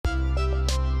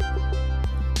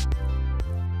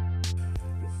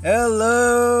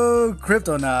Hello,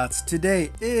 Cryptonauts.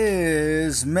 Today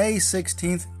is May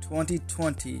 16th,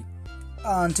 2020.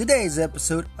 On today's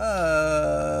episode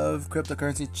of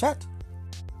Cryptocurrency Chat,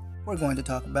 we're going to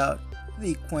talk about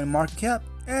the coin market cap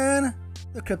and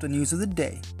the crypto news of the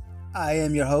day. I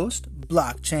am your host,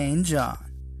 Blockchain John.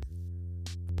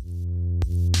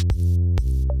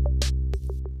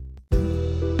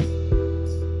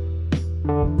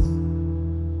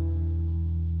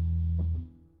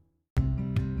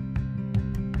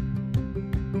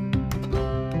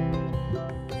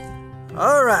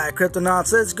 Alright,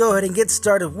 Cryptonauts, let's go ahead and get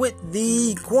started with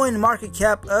the coin market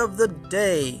cap of the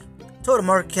day. Total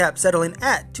market cap settling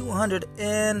at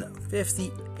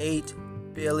 $258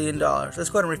 billion.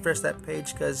 Let's go ahead and refresh that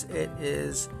page because it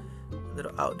is a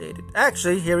little outdated.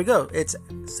 Actually, here we go. It's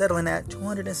settling at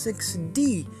 $206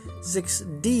 billion.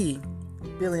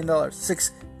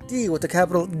 6D with the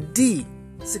capital D.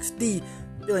 $6D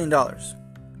billion.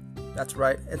 That's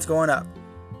right, it's going up.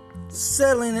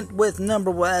 Settling it with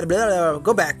number one.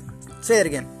 Go back. Say it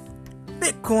again.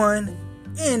 Bitcoin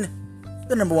in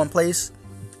the number one place,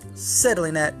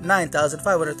 settling at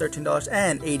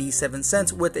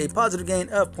 $9,513.87 with a positive gain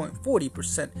of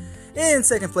 0.40%. In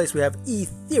second place, we have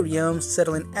Ethereum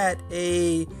settling at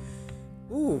a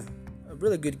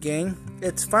really good gain.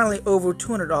 It's finally over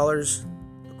 $200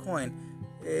 a coin.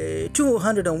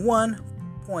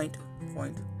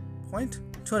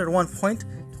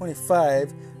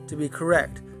 201.25 to be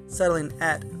correct, settling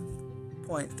at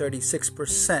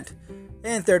 0.36%.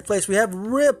 In third place, we have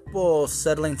Ripple,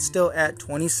 settling still at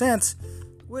 20 cents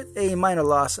with a minor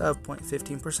loss of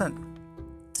 0.15%.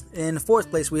 In fourth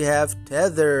place, we have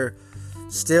Tether.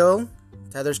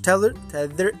 Tether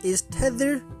is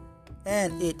Tether,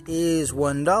 and it is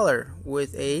 $1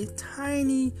 with a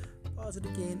tiny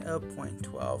positive gain of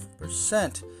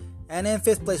 0.12%. And in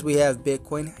fifth place, we have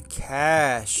Bitcoin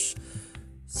Cash,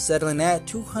 settling at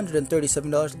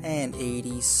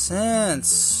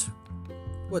 $237.80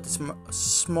 with a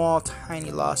small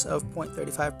tiny loss of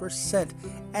 0.35%.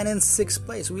 And in sixth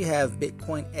place, we have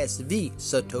Bitcoin SV,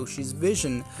 Satoshi's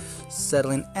Vision,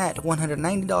 settling at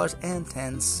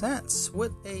 $190.10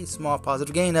 with a small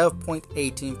positive gain of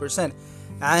 0.18%.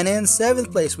 And in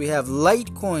seventh place, we have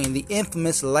Litecoin, the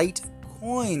infamous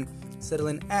Litecoin,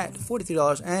 settling at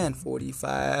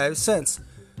 $43.45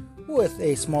 with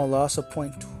a small loss of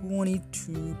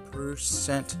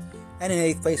 0.22%. And in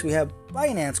eighth place, we have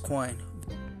Binance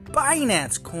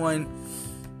Coin,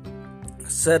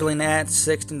 settling at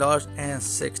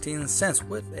 $16.16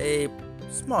 with a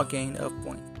small gain of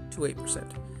 0.28%.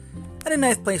 And in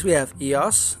ninth place, we have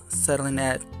EOS, settling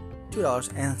at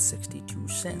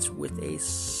 $2.62 with a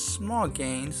small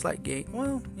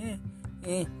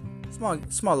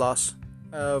loss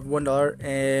of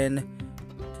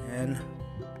 $1.10.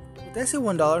 Did I say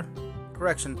 $1?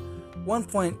 Correction,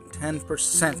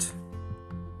 1.10%.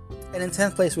 And in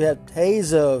 10th place, we have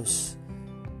Tezos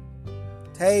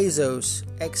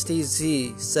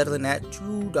XTZ, settling at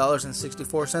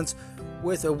 $2.64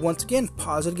 with a once again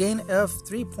positive gain of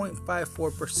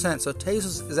 3.54%. So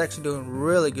Tezos is actually doing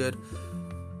really good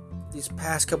these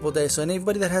past couple of days. So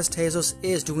anybody that has Tezos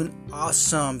is doing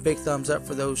awesome. Big thumbs up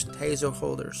for those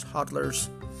Tezos hodlers.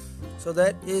 So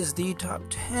that is the top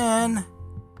 10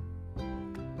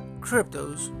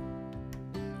 cryptos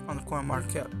on the coin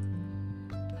market cap.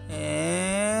 And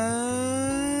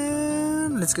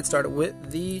let's get started with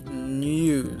the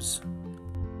news.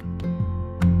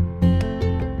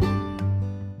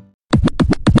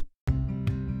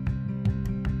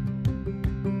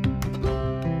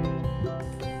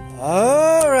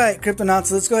 Alright,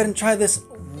 Cryptonauts, let's go ahead and try this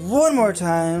one more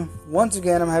time. Once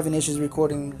again, I'm having issues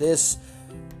recording this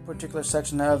particular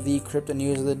section of the crypto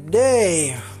news of the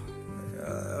day.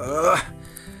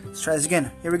 Let's try this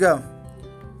again. Here we go.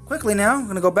 Quickly now, I'm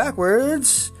going to go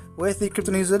backwards with the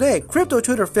crypto news of the day. Crypto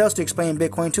Twitter fails to explain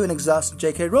Bitcoin to an exhausted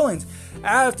J.K. Rowling.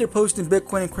 After posting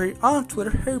Bitcoin inquiry on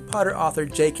Twitter, Harry Potter author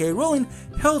J.K. Rowling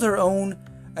held her own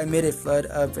amid a flood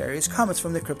of various comments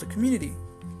from the crypto community.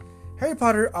 Harry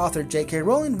Potter author J.K.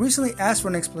 Rowling recently asked for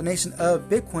an explanation of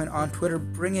Bitcoin on Twitter,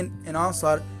 bringing an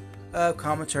onslaught of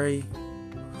commentary.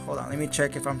 Hold on, let me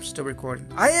check if I'm still recording.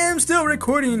 I am still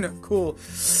recording! Cool.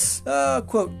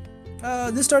 Quote,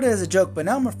 this started as a joke, but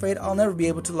now I'm afraid I'll never be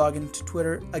able to log into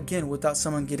Twitter again without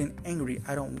someone getting angry.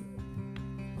 I don't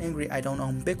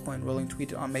own Bitcoin, Rowling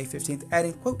tweeted on May 15th,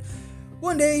 adding, quote,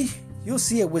 one day you'll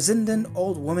see a wizened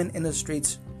old woman in the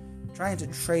streets trying to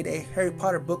trade a Harry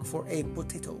Potter book for a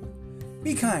potato.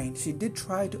 Be kind, she did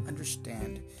try to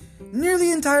understand. Nearly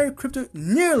the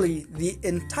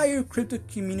entire crypto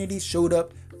community showed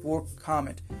up for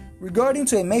comment. Regarding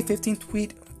to a May 15th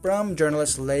tweet from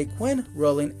journalist Lei Quinn.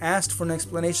 Rowling asked for an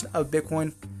explanation of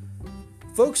Bitcoin.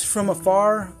 Folks from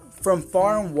far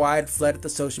and wide fled the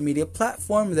social media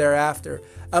platform thereafter.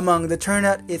 Among the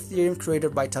turnout, Ethereum creator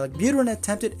Vitalik Buterin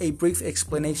attempted a brief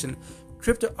explanation.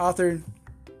 Crypto author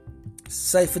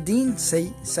Saifedean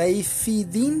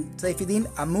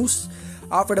Ammous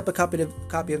offered up a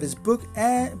copy of his book,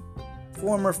 and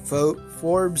former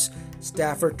Forbes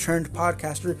staffer turned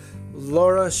podcaster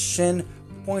Laura Shin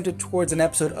pointed towards an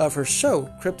episode of her show.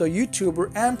 Crypto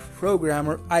YouTuber and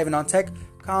programmer Ivan on Tech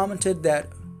commented that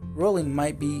Rowling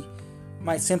might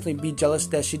simply be jealous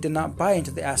that she did not buy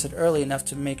into the asset early enough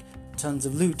to make tons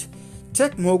of loot.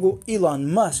 Tech mogul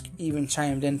Elon Musk even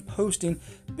chimed in, posting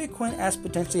Bitcoin as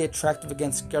potentially attractive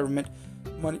against government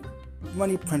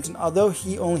money printing, although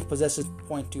he only possesses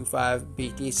 0.25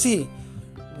 BTC.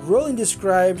 Rowling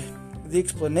described the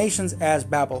explanations as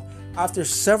babble. After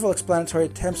several explanatory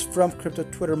attempts from crypto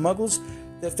Twitter muggles,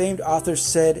 the famed author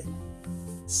said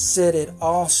it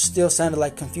all still sounded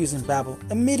like confusing babble,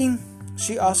 admitting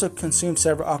she also consumed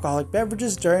several alcoholic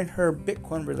beverages during her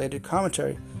Bitcoin-related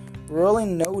commentary.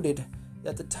 Rowling noted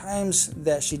that the times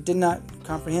that she did not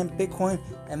comprehend Bitcoin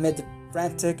amid the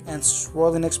frantic and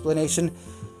swirling explanation,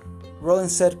 Rowling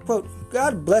said, quote,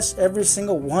 "God bless every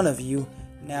single one of you,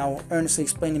 now earnestly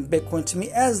explaining Bitcoin to me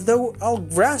as though I'll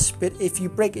grasp it if you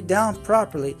break it down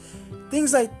properly.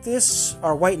 Things like this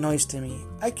are white noise to me.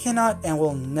 I cannot and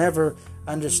will never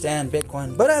understand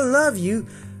Bitcoin, but I love you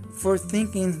for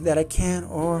thinking that I can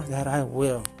or that I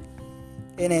will."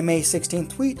 In a May 16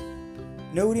 tweet,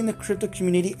 noting the crypto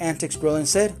community antics, Rowling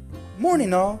said,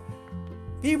 "Morning all.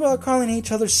 People are calling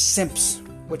each other simps,"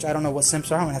 which I don't know what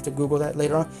simps are. I'm going to have to Google that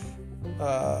later on.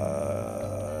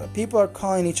 People are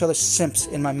calling each other simps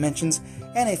in my mentions,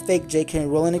 and a fake J.K.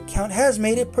 Rowling account has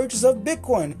made a purchase of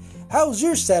Bitcoin. How's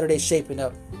your Saturday shaping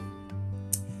up?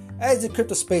 As the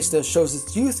crypto space still shows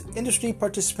its youth, industry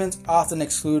participants often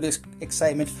exclude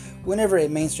excitement whenever a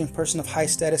mainstream person of high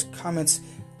status comments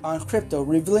on crypto,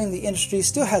 revealing the industry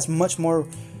still has much more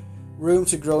room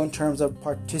to grow in terms of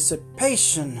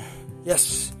participation.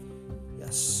 Yes,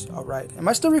 alright. Am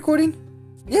I still recording?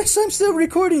 Yes, I'm still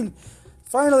recording.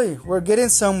 Finally, we're getting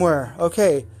somewhere.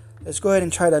 Okay, let's go ahead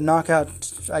and try to knock out,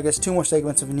 I guess, 2 more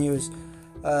segments of news.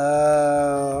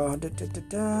 There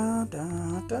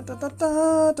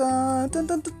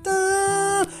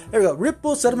we go.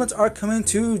 Ripple settlements are coming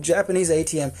to Japanese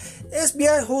ATM.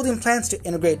 SBI Holding plans to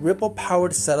integrate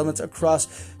Ripple-powered settlements across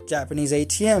Japanese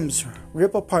ATMs.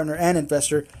 Ripple partner and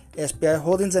investor SBI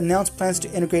Holdings announced plans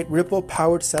to integrate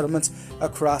Ripple-powered settlements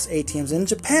across ATMs in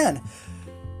Japan.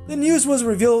 The news was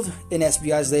revealed in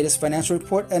SBI's latest financial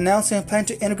report, announcing a plan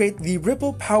to integrate the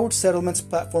Ripple-powered settlements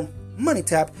platform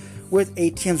MoneyTap with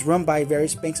ATMs run by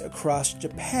various banks across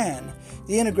Japan.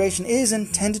 The integration is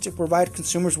intended to provide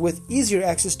consumers with easier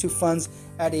access to funds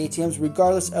at ATMs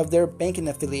regardless of their banking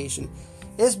affiliation.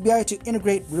 SBI to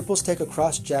integrate Ripple's tech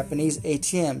across Japanese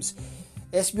ATMs.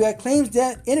 SBI claims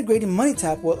that integrating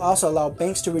MoneyTap will also allow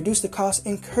banks to reduce the costs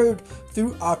incurred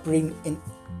through operating in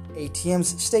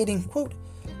ATMs, stating, quote,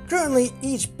 "Currently,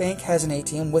 each bank has an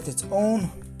ATM with its own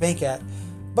bank app,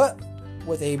 but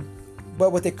with a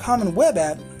common web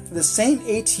app, the same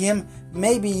ATM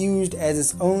may be used as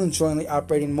its own jointly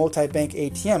operating multi-bank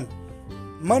ATM.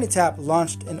 MoneyTap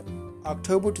launched in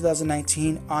October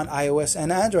 2019 on iOS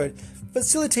and Android,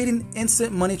 facilitating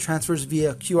instant money transfers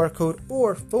via QR code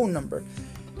or phone number.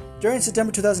 During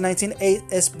September 2019,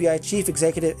 SBI chief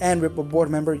executive and Ripple board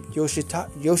member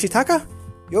Yoshitaka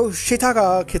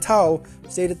Kitao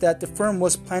stated that the firm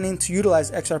was planning to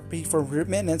utilize XRP for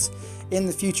remittance in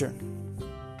the future.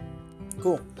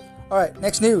 Cool. All right,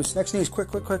 next news. Quick.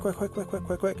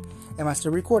 Am I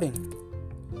still recording?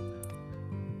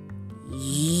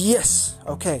 Yes.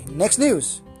 Okay, next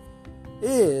news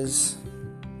is,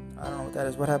 I don't know what that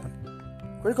is. What happened?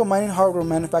 Critical mining hardware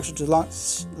manufacturer to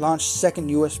launch second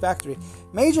U.S. factory.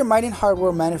 Major mining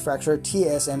hardware manufacturer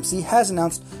TSMC has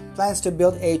announced plans to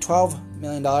build a $12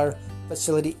 million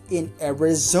facility in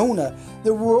Arizona.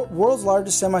 The world's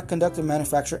largest semiconductor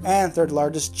manufacturer and third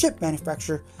largest chip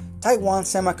manufacturer, Taiwan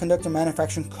Semiconductor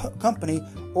Manufacturing Company,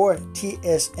 or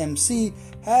TSMC,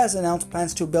 has announced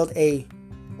plans to build a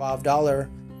 $12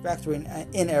 factory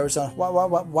in Arizona.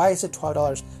 Why is it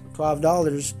 $12?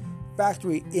 $12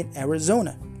 factory in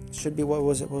Arizona. Should be, what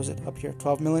was it up here?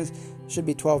 12 million? Should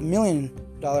be $12 million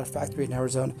factory in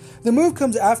Arizona. The move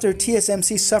comes after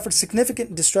TSMC suffered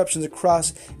significant disruptions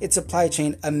across its supply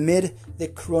chain amid the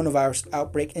coronavirus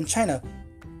outbreak in China.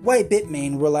 Why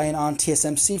Bitmain relying on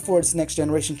TSMC for its next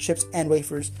generation chips and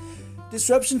wafers.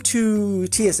 Disruption to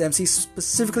TSMC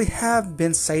specifically have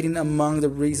been citing among the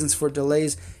reasons for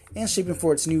delays in shipping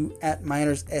for its new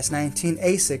Antminer's S19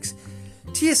 ASICs.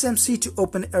 TSMC to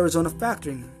open Arizona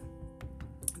factory.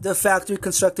 The factory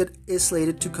constructed is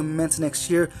slated to commence next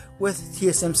year, with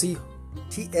TSMC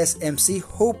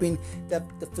hoping that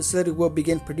the facility will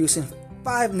begin producing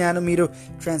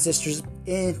 5nm transistors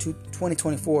into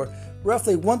 2024.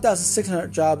 Roughly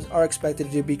 1,600 jobs are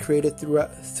expected to be created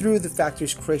through the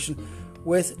factory's creation,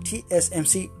 with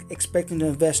TSMC expecting to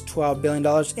invest $12 billion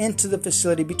into the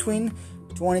facility between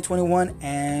 2021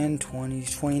 and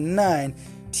 2029.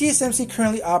 TSMC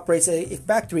currently operates a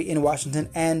factory in Washington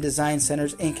and design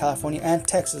centers in California and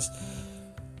Texas.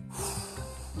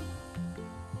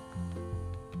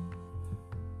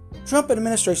 Trump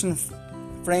administration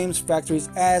frames factories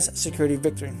as security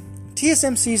victory.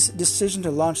 TSMC's decision to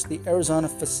launch the Arizona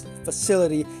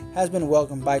facility has been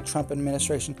welcomed by Trump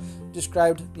administration,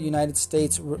 described the United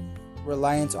States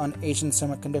reliance on Asian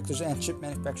semiconductors and chip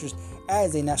manufacturers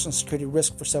as a national security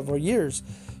risk for several years.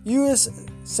 U.S.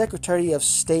 Secretary of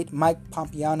State Mike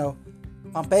Pompeo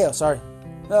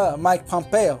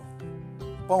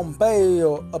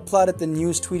applauded the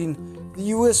news, tweeting, "The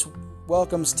U.S.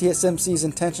 welcomes TSMC's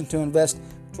intention to invest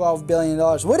 $12 billion.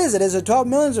 What is it? Is it 12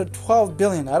 million or 12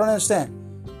 billion? I don't understand.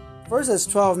 First it's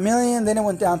 12 million, then it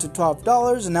went down to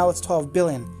 $12, and now it's 12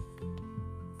 billion.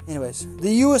 Anyways,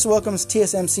 the U.S. welcomes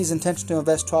TSMC's intention to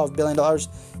invest $12 billion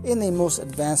in the most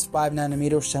advanced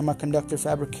 5nm semiconductor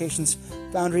fabrications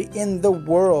foundry in the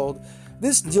world.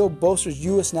 This deal bolsters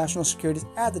U.S. national security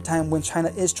at the time when China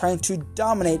is trying to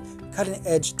dominate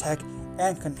cutting-edge tech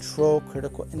and control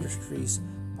critical industries,"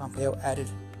 Pompeo added.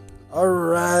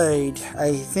 Alright,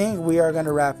 I think we are going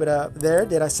to wrap it up there.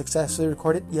 Did I successfully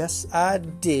record it? Yes, I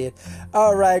did.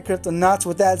 Alright, Cryptonauts,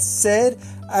 with that said,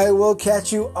 I will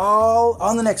catch you all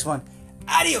on the next one.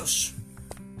 Adios!